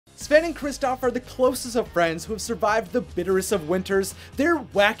Sven and Kristoff are the closest of friends who have survived the bitterest of winters, their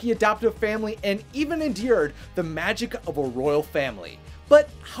wacky adoptive family, and even endured the magic of a royal family. But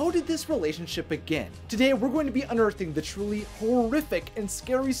how did this relationship begin? Today we're going to be unearthing the truly horrific and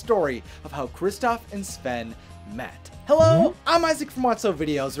scary story of how Kristoff and Sven met. Hello, I'm Isaac from What's Up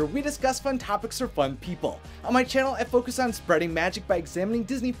Videos, where we discuss fun topics for fun people. On my channel, I focus on spreading magic by examining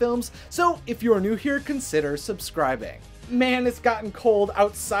Disney films, so if you are new here, consider subscribing. Man, it's gotten cold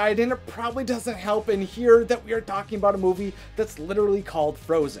outside, and it probably doesn't help in here that we are talking about a movie that's literally called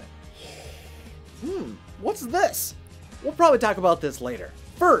Frozen. What's this? We'll probably talk about this later.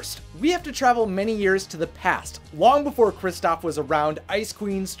 First, we have to travel many years to the past, long before Kristoff was around ice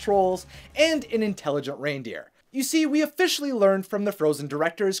queens, trolls, and an intelligent reindeer. You see, we officially learned from the Frozen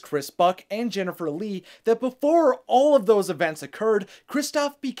directors Chris Buck and Jennifer Lee that before all of those events occurred,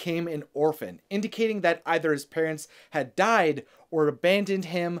 Kristoff became an orphan, indicating that either his parents had died or abandoned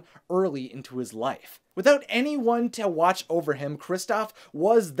him early into his life. Without anyone to watch over him, Kristoff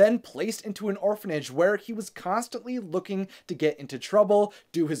was then placed into an orphanage where he was constantly looking to get into trouble,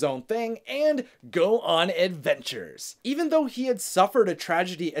 do his own thing, and go on adventures. Even though he had suffered a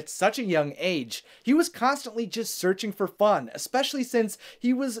tragedy at such a young age, he was constantly just searching for fun, especially since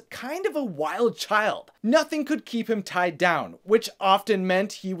he was kind of a wild child. Nothing could keep him tied down, which often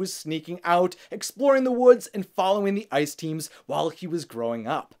meant he was sneaking out, exploring the woods, and following the ice teams while he was growing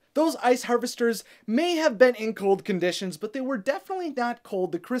up. Those ice harvesters may have been in cold conditions, but they were definitely not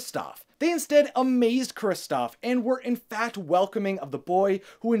cold to Kristoff. They instead amazed Kristoff and were in fact welcoming of the boy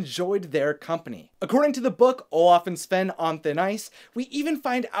who enjoyed their company. According to the book Olaf and Sven on Thin Ice, we even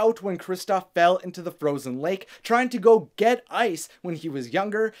find out when Kristoff fell into the frozen lake trying to go get ice when he was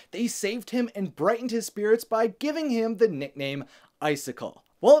younger, they saved him and brightened his spirits by giving him the nickname Icicle.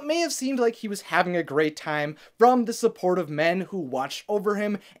 While it may have seemed like he was having a great time from the support of men who watched over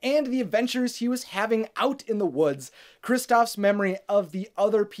him and the adventures he was having out in the woods, Kristoff's memory of the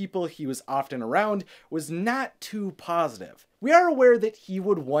other people he was often around was not too positive. We are aware that he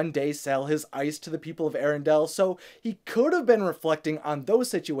would one day sell his ice to the people of Arendelle, so he could have been reflecting on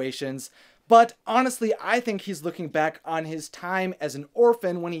those situations, but honestly I think he's looking back on his time as an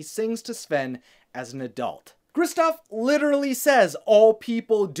orphan when he sings to Sven as an adult. Kristoff literally says all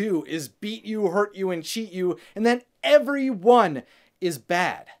people do is beat you, hurt you, and cheat you, and then everyone is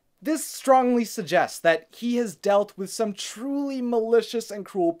bad. This strongly suggests that he has dealt with some truly malicious and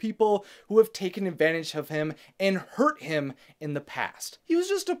cruel people who have taken advantage of him and hurt him in the past. He was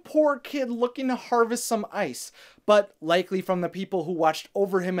just a poor kid looking to harvest some ice, but likely from the people who watched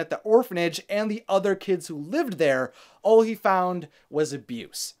over him at the orphanage and the other kids who lived there, all he found was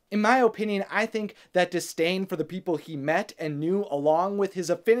abuse. In my opinion, I think that disdain for the people he met and knew along with his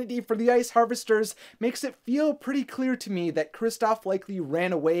affinity for the ice harvesters makes it feel pretty clear to me that Kristoff likely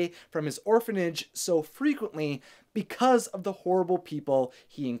ran away from his orphanage so frequently because of the horrible people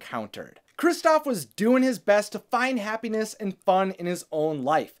he encountered. Kristoff was doing his best to find happiness and fun in his own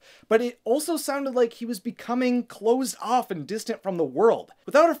life, but it also sounded like he was becoming closed off and distant from the world.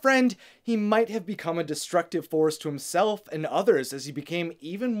 Without a friend, he might have become a destructive force to himself and others as he became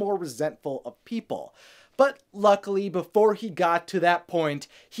even more resentful of people. But luckily, before he got to that point,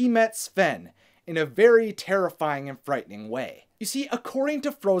 he met Sven in a very terrifying and frightening way. You see, according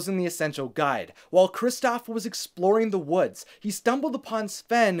to Frozen the Essential Guide, while Kristoff was exploring the woods, he stumbled upon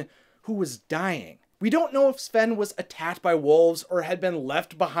Sven, who was dying. We don't know if Sven was attacked by wolves or had been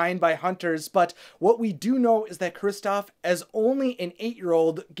left behind by hunters, but what we do know is that Kristoff, as only an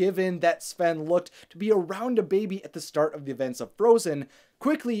 8-year-old, given that Sven looked to be around a baby at the start of the events of Frozen,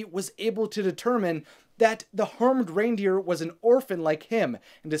 quickly was able to determine that the harmed reindeer was an orphan like him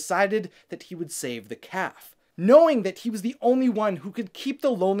and decided that he would save the calf. Knowing that he was the only one who could keep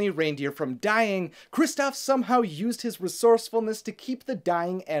the lonely reindeer from dying, Kristoff somehow used his resourcefulness to keep the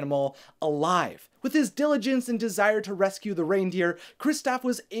dying animal alive. With his diligence and desire to rescue the reindeer, Kristoff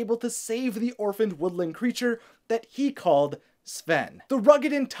was able to save the orphaned woodland creature that he called Sven. The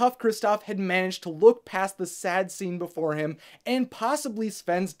rugged and tough Kristoff had managed to look past the sad scene before him and possibly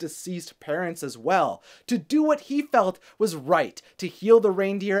Sven's deceased parents as well, to do what he felt was right to heal the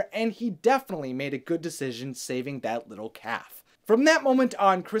reindeer, and he definitely made a good decision saving that little calf. From that moment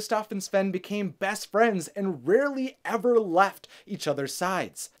on, Kristoff and Sven became best friends and rarely ever left each other's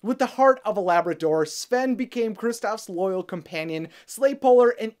sides. With the heart of a Labrador, Sven became Kristoff's loyal companion, sleigh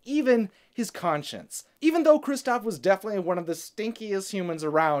puller, and even his conscience. Even though Kristoff was definitely one of the stinkiest humans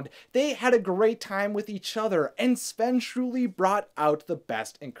around, they had a great time with each other, and Sven truly brought out the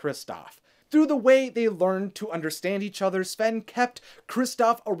best in Kristoff. Through the way they learned to understand each other, Sven kept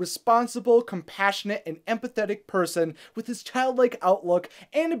Kristoff a responsible, compassionate, and empathetic person with his childlike outlook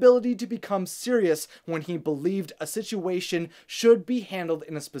and ability to become serious when he believed a situation should be handled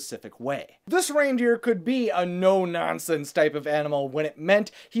in a specific way. This reindeer could be a no-nonsense type of animal when it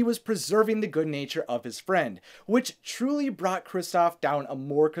meant he was preserving the good nature of his friend, which truly brought Kristoff down a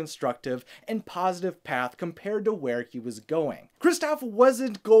more constructive and positive path compared to where he was going. Kristoff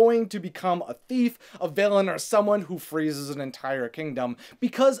wasn't going to become a thief, a villain, or someone who freezes an entire kingdom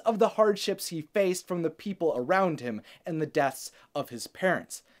because of the hardships he faced from the people around him and the deaths of his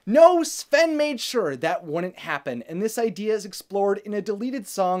parents. No, Sven made sure that wouldn't happen, and this idea is explored in a deleted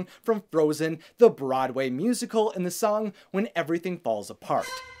song from Frozen, the Broadway musical, in the song When Everything Falls Apart.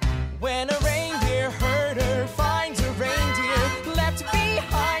 When a reindeer herder finds a reindeer left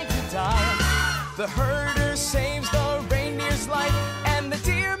behind to die, the herder saves the reindeer's life, and the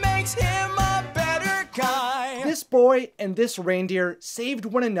deer makes him a better guy. This boy and this reindeer saved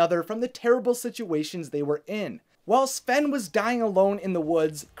one another from the terrible situations they were in. While Sven was dying alone in the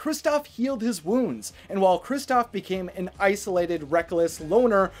woods, Kristoff healed his wounds, and while Kristoff became an isolated, reckless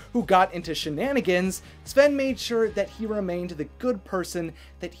loner who got into shenanigans, Sven made sure that he remained the good person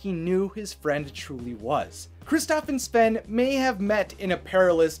that he knew his friend truly was. Kristoff and Sven may have met in a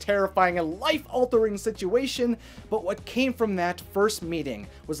perilous, terrifying, and life-altering situation, but what came from that first meeting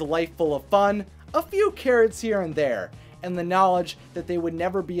was a life full of fun, a few carrots here and there, and the knowledge that they would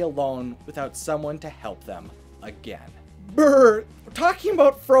never be alone without someone to help them again. Brr, talking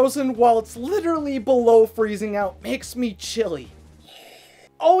about Frozen while it's literally below freezing out makes me chilly.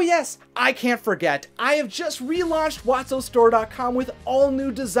 Oh yes, I can't forget, I have just relaunched WatsoStore.com with all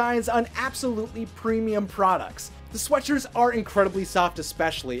new designs on absolutely premium products. The sweatshirts are incredibly soft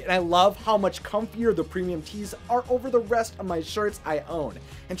especially, and I love how much comfier the premium tees are over the rest of my shirts I own.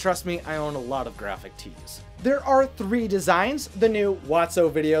 And trust me, I own a lot of graphic tees. There are 3 designs: the new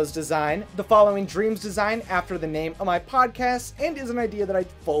Watso Videos design, the Following Dreams design after the name of my podcast and is an idea that I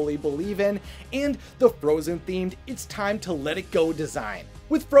fully believe in, and the Frozen themed It's Time to Let It Go design.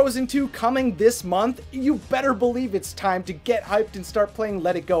 With Frozen 2 coming this month, you better believe it's time to get hyped and start playing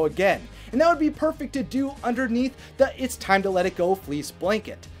Let It Go again. And that would be perfect to do underneath the It's Time to Let It Go fleece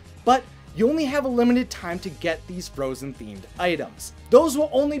blanket. But you only have a limited time to get these Frozen themed items. Those will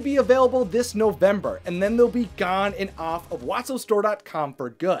only be available this November, and then they'll be gone and off of WatsoStore.com for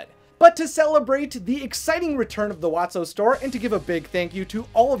good. But to celebrate the exciting return of the Watso store and to give a big thank you to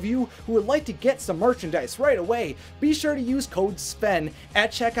all of you who would like to get some merchandise right away, be sure to use code SVEN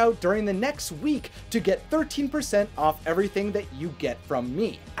at checkout during the next week to get 13% off everything that you get from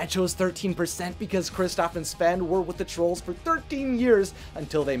me. I chose 13% because Kristoff and Sven were with the trolls for 13 years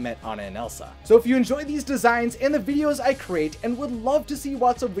until they met Anna and Elsa. So if you enjoy these designs and the videos I create and would love to see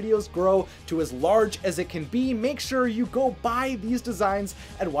Watso videos grow to as large as it can be, make sure you go buy these designs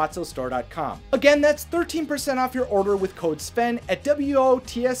at WatsoStore.com. Again, that's 13% off your order with code SVEN at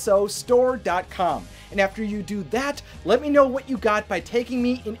WOTSOstore.com. And after you do that, let me know what you got by tagging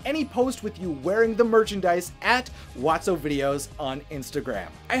me in any post with you wearing the merchandise at Watso Videos on Instagram.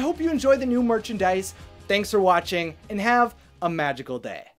 I hope you enjoy the new merchandise. Thanks for watching and have a magical day.